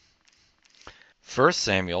1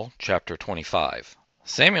 Samuel chapter 25.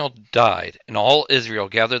 Samuel died, and all Israel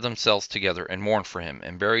gathered themselves together and mourned for him,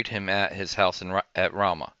 and buried him at his house at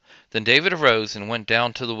Ramah. Then David arose and went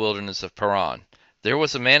down to the wilderness of Paran. There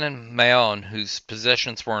was a man in Maon whose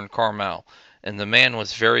possessions were in Carmel, and the man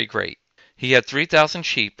was very great. He had 3,000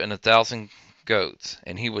 sheep and 1,000 goats,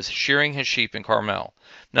 and he was shearing his sheep in Carmel.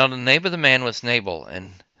 Now the name of the man was Nabal,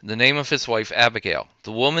 and the name of his wife Abigail.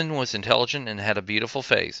 The woman was intelligent and had a beautiful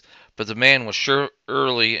face, but the man was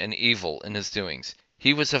surely and evil in his doings.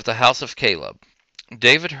 He was of the house of Caleb.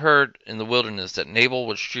 David heard in the wilderness that Nabal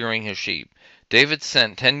was shearing his sheep. David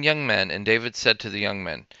sent 10 young men, and David said to the young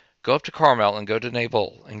men, "Go up to Carmel and go to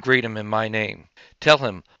Nabal and greet him in my name. Tell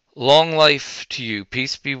him, 'Long life to you,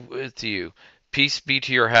 peace be with you, peace be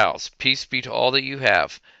to your house, peace be to all that you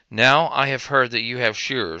have. Now I have heard that you have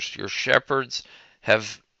shearers. Your shepherds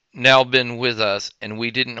have now been with us, and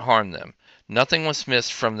we didn't harm them. Nothing was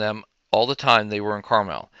missed from them all the time they were in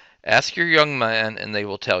Carmel. Ask your young men, and they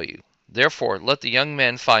will tell you. Therefore let the young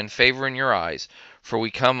men find favor in your eyes, for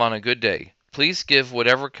we come on a good day. Please give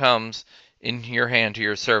whatever comes in your hand to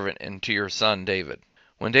your servant and to your son David.'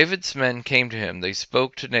 When David's men came to him, they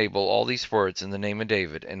spoke to Nabal all these words in the name of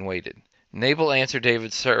David, and waited. Nabal answered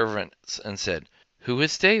David's servants and said, 'Who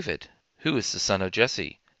is David? Who is the son of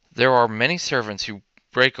Jesse? There are many servants who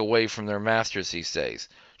break away from their masters these days.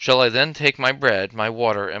 Shall I then take my bread, my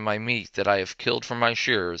water, and my meat that I have killed for my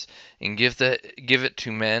shearers, and give it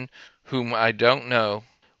to men whom I don't know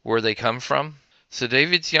where they come from?' So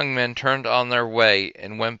David's young men turned on their way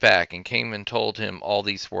and went back, and came and told him all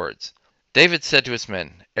these words. David said to his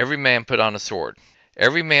men, 'Every man put on a sword.'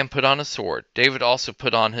 Every man put on a sword. David also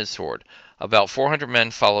put on his sword. About 400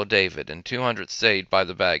 men followed David, and 200 stayed by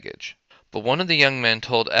the baggage. But one of the young men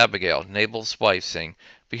told Abigail, Nabal's wife, saying,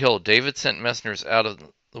 'Behold, David sent messengers out of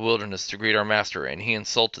the wilderness to greet our master, and he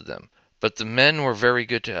insulted them. But the men were very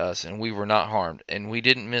good to us, and we were not harmed, and we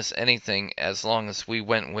didn't miss anything as long as we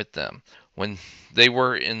went with them when they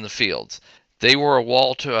were in the fields. They were a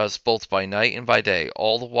wall to us both by night and by day,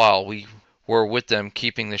 all the while we were with them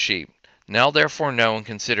keeping the sheep. Now therefore know and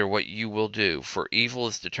consider what you will do, for evil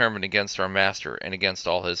is determined against our master and against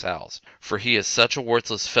all his house, for he is such a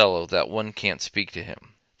worthless fellow that one can't speak to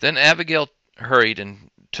him.' Then Abigail hurried and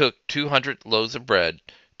took 200 loaves of bread,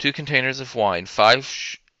 2 containers of wine,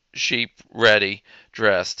 5 sheep ready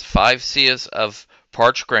dressed, 5 seahs of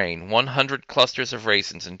parched grain, 100 clusters of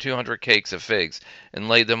raisins, and 200 cakes of figs, and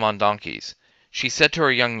laid them on donkeys. She said to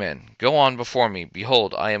her young men, 'Go on before me,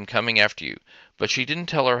 behold, I am coming after you.' But she didn't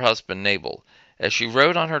tell her husband Nabal. As she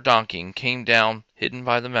rode on her donkey and came down hidden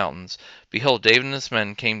by the mountains, behold, David and his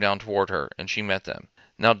men came down toward her, and she met them.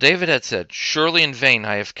 Now David had said, 'Surely in vain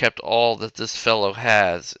I have kept all that this fellow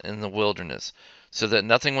has in the wilderness, so that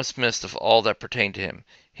nothing was missed of all that pertained to him.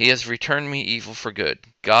 He has returned me evil for good.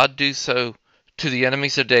 God do so to the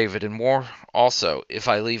enemies of David, and more also, if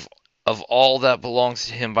I leave of all that belongs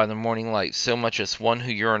to him by the morning light so much as one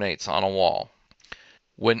who urinates on a wall.'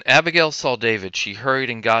 When Abigail saw David, she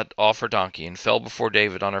hurried and got off her donkey, and fell before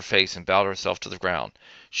David on her face, and bowed herself to the ground.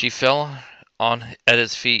 She fell on at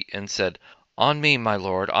his feet, and said, 'On me, my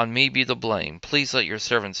lord, on me be the blame. Please let your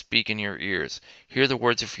servant speak in your ears. Hear the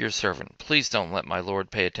words of your servant. Please don't let my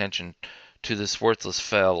lord pay attention to this worthless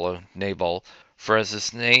fellow Nabal, for as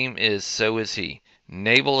his name is, so is he.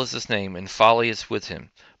 Nabal is his name, and folly is with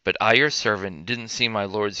him. But I, your servant, didn't see my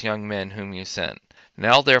lord's young men whom you sent.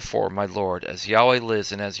 Now therefore, my lord, as Yahweh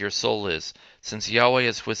lives and as your soul is, since Yahweh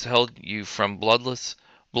has withheld you from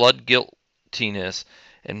blood guiltiness,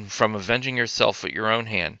 and from avenging yourself at your own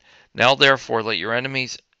hand, now therefore let your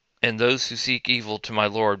enemies and those who seek evil to my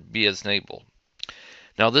lord be as Nabal.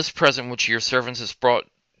 Now this present which your servants has brought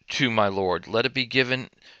to my lord, let it be given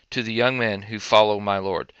to the young men who follow my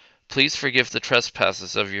lord. Please forgive the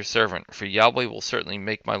trespasses of your servant, for Yahweh will certainly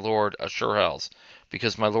make my lord a sure house,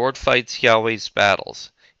 because my lord fights Yahweh's battles.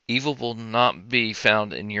 Evil will not be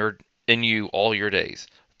found in you all your days.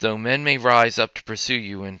 Though men may rise up to pursue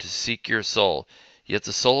you and to seek your soul, yet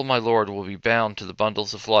the soul of my lord will be bound to the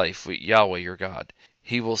bundles of life with Yahweh your God.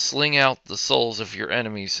 He will sling out the souls of your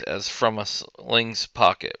enemies as from a sling's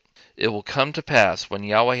pocket. It will come to pass, when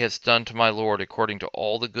Yahweh has done to my lord according to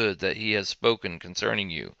all the good that he has spoken concerning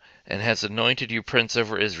you, and has anointed you prince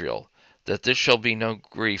over Israel, that this shall be no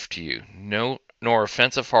grief to you, nor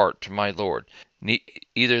offense of heart to my lord,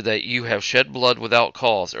 either that you have shed blood without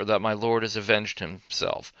cause, or that my lord has avenged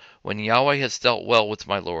himself. When Yahweh has dealt well with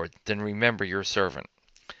my lord, then remember your servant.'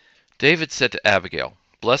 David said to Abigail,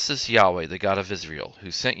 'Blessed is Yahweh, the God of Israel,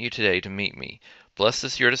 who sent you today to meet me. Blessed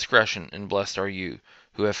is your discretion, and blessed are you,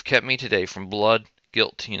 who have kept me today from blood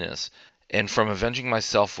guiltiness, and from avenging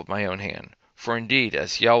myself with my own hand. For indeed,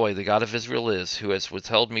 as Yahweh the God of Israel is, who has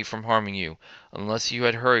withheld me from harming you, unless you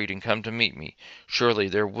had hurried and come to meet me, surely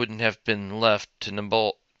there wouldn't have been left to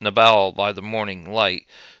Nabal by the morning light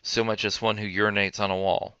so much as one who urinates on a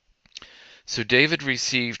wall." So David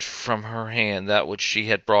received from her hand that which she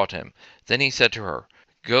had brought him. Then he said to her,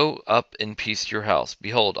 "Go up in peace to your house.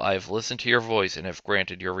 Behold, I have listened to your voice and have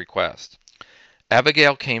granted your request."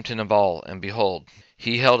 Abigail came to Nabal, and behold,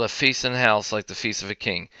 he held a feast in the house like the feast of a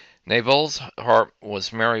king. Nabal's heart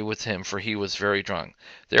was merry with him, for he was very drunk.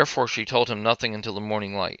 Therefore she told him nothing until the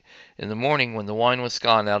morning light. In the morning, when the wine was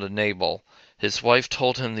gone out of Nabal, his wife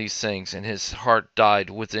told him these things, and his heart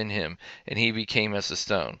died within him, and he became as a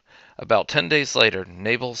stone. About 10 days later,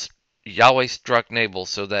 Yahweh struck Nabal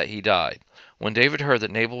so that he died. When David heard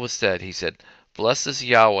that Nabal was dead, he said, "Blessed is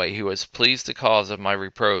Yahweh, who has pleaded the cause of my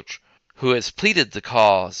reproach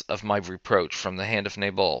from the hand of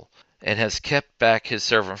Nabal, and has kept back his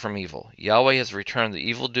servant from evil. Yahweh has returned the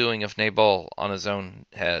evil doing of Nabal on his own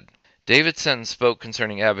head." David sent and spoke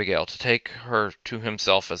concerning Abigail, to take her to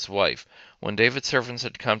himself as wife. When David's servants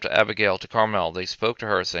had come to Abigail to Carmel, they spoke to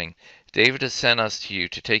her, saying, "David has sent us to you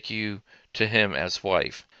to take you to him as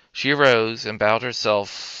wife." She arose and bowed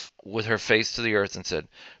herself with her face to the earth, and said,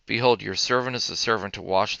 "Behold, your servant is a servant to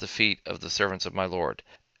wash the feet of the servants of my lord."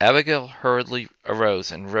 Abigail hurriedly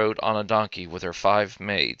arose and rode on a donkey with her 5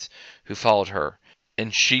 maids, who followed her.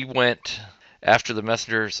 And she went after the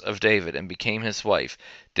messengers of David, and became his wife.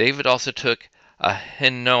 David also took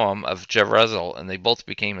Ahinoam of Jezreel, and they both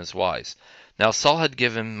became his wives. Now Saul had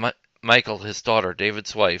given Michal his daughter,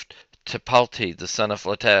 David's wife, to Palti the son of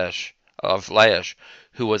Laish,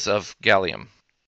 who was of Galium.